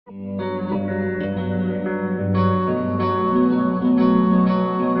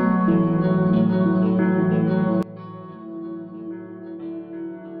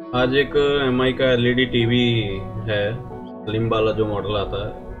आज एक एमआई का एलईडी टीवी है, स्लिम वाला जो मॉडल आता है,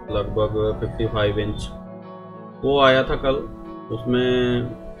 लगभग 55 इंच, वो आया था कल। उसमें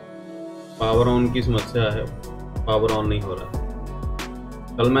पावर ऑन की समस्या है, पावर ऑन नहीं हो रहा।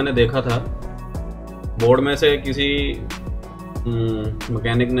 कल मैंने देखा था बोर्ड में से किसी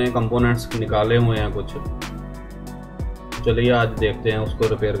मैकेनिक ने कंपोनेंट्स निकाले हुए हैं कुछ। चलिए आज देखते हैं, उसको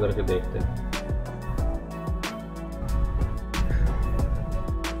रिपेयर करके देखते हैं।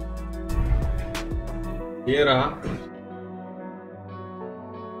 ये रहा,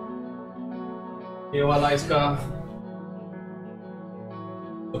 ये वाला इसका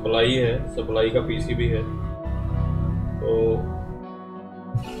सप्लाई है, सप्लाई का पीसीबी है। तो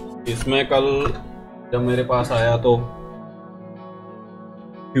इसमें कल जब मेरे पास आया तो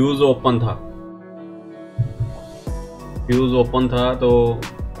फ्यूज ओपन था, तो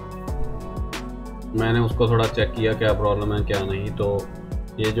मैंने उसको थोड़ा चेक किया क्या प्रॉब्लम है क्या नहीं। तो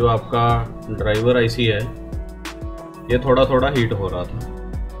ये जो आपका ड्राइवर आईसी है, ये थोड़ा थोड़ा हीट हो रहा था।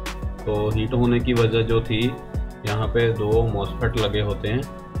 तो हीट होने की वजह जो थी, यहाँ पे 2 मॉसफेट लगे होते हैं,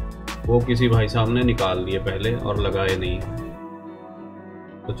 वो किसी भाई साहब ने निकाल लिए पहले और लगाए नहीं हैं।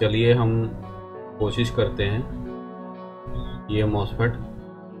 तो चलिए हम कोशिश करते हैं, ये मॉसफेट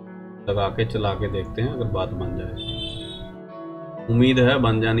लगा के चला के देखते हैं, अगर बात बन जाए। उम्मीद है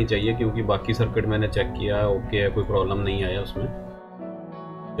बन जानी चाहिए, क्योंकि बाकी सर्किट मैंने चेक किया है, ओके है, कोई प्रॉब्लम नहीं आया उसमें।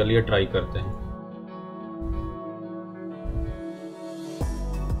 चलिए ट्राई करते हैं।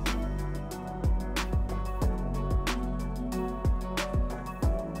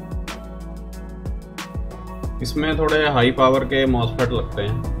 इसमें थोड़े हाई पावर के मॉसफेट लगते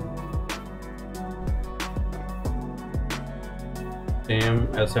हैं, सेम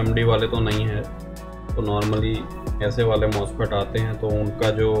एसएमडी वाले तो नहीं है। तो नॉर्मली ऐसे वाले मॉसफेट आते हैं, तो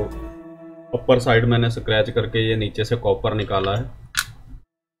उनका जो अपर साइड मैंने स्क्रैच करके ये नीचे से कॉपर निकाला है।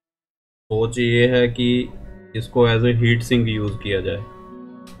 सोच ये है कि इसको as a heat sink use किया जाए।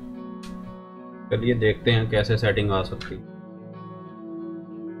 चलिए देखते हैं कैसे सेटिंग आ सकती है।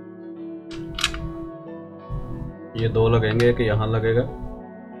 ये 2 लगेंगे, एक यहाँ लगेगा,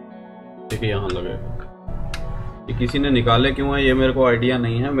 एक यहाँ लगेगा। ये किसी ने निकाले क्यों है ये मेरे को आइडिया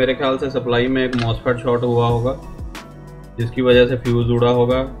नहीं है। मेरे ख्याल से सप्लाई में एक मॉसफेट शॉर्ट हुआ होगा, जिसकी वजह से फ्यूज़ उड़ा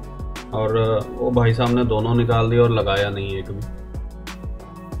होगा, और वो भाई साहब ने दोनों निकाल दिया और लगाया नहीं एक भी।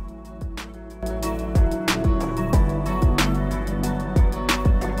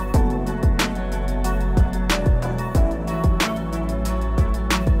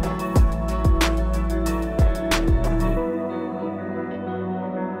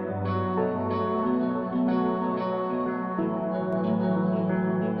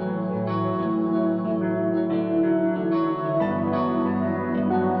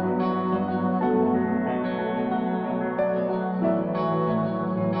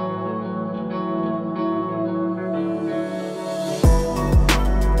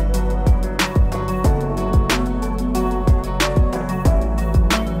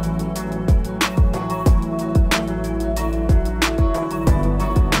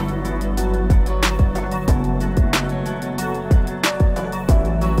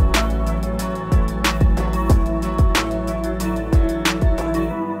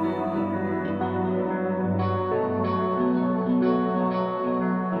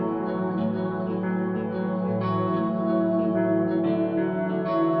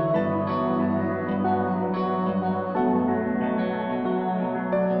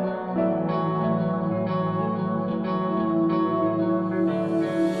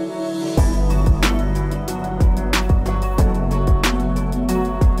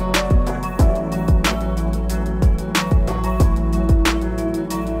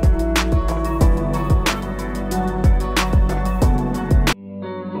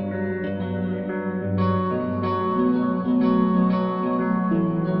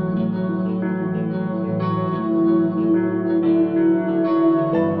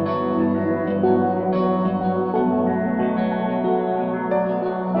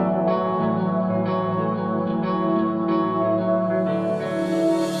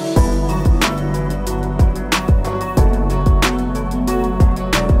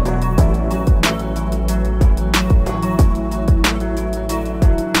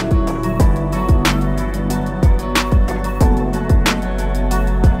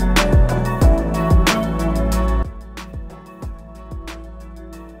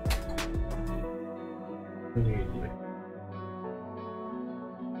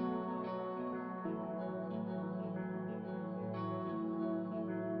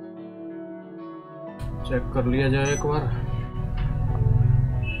 चेक कर लिया जाए एक बार।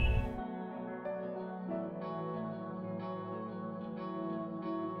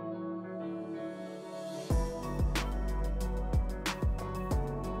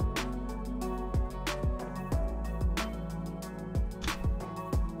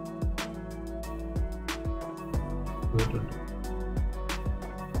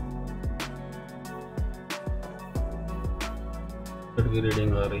 की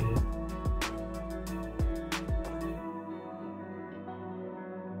रीडिंग आ रही है।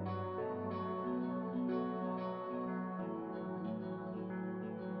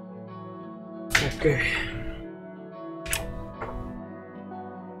 ओके,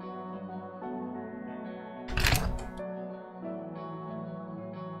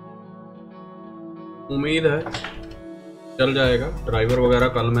 उम्मीद है चल जाएगा। ड्राइवर वगैरह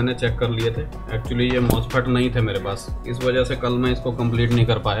कल मैंने चेक कर लिए थे। एक्चुअली ये मॉसफेट नहीं थे मेरे पास, इस वजह से कल मैं इसको कंप्लीट नहीं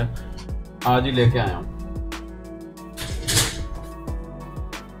कर पाया, आज ही लेके आया हूँ।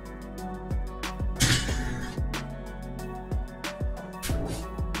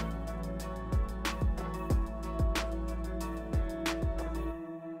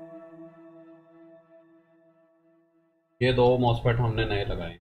 ये 2 मॉसफेट हमने नए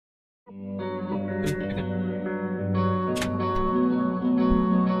लगाए।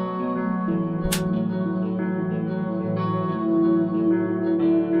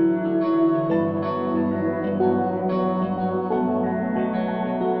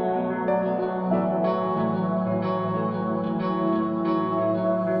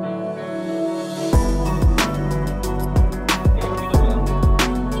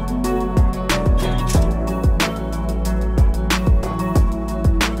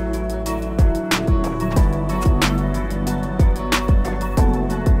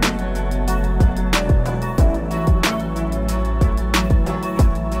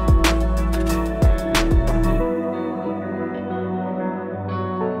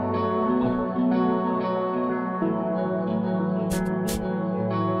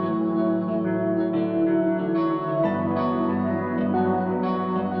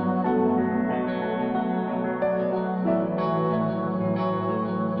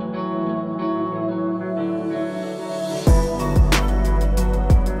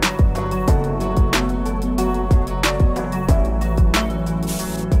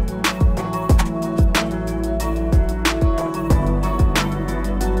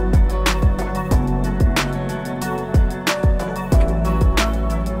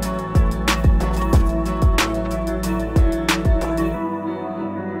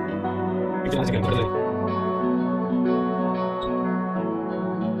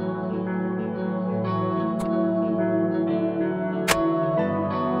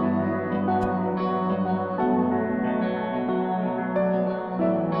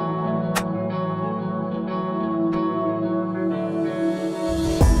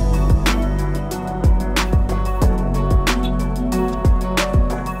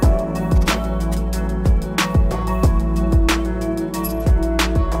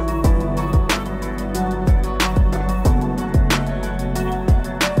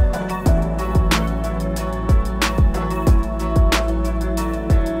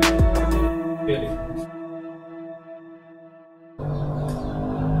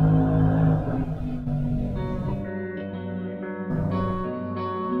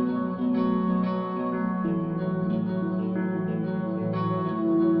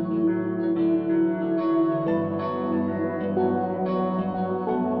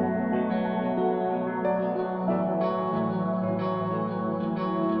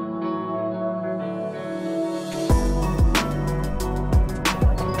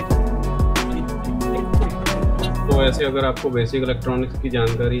 तो ऐसे अगर आपको बेसिक इलेक्ट्रॉनिक्स की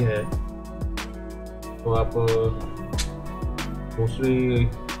जानकारी है तो आप दूसरी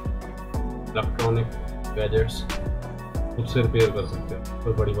इलेक्ट्रॉनिक गैजेट्स खुद से रिपेयर कर सकते हो,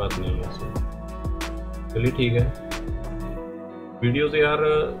 कोई बड़ी बात नहीं है इसमें। चलिए ठीक है, वीडियोज़ यार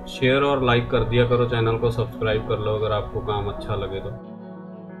शेयर और लाइक कर दिया करो, चैनल को सब्सक्राइब कर लो अगर आपको काम अच्छा लगे तो।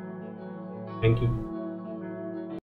 Thank you.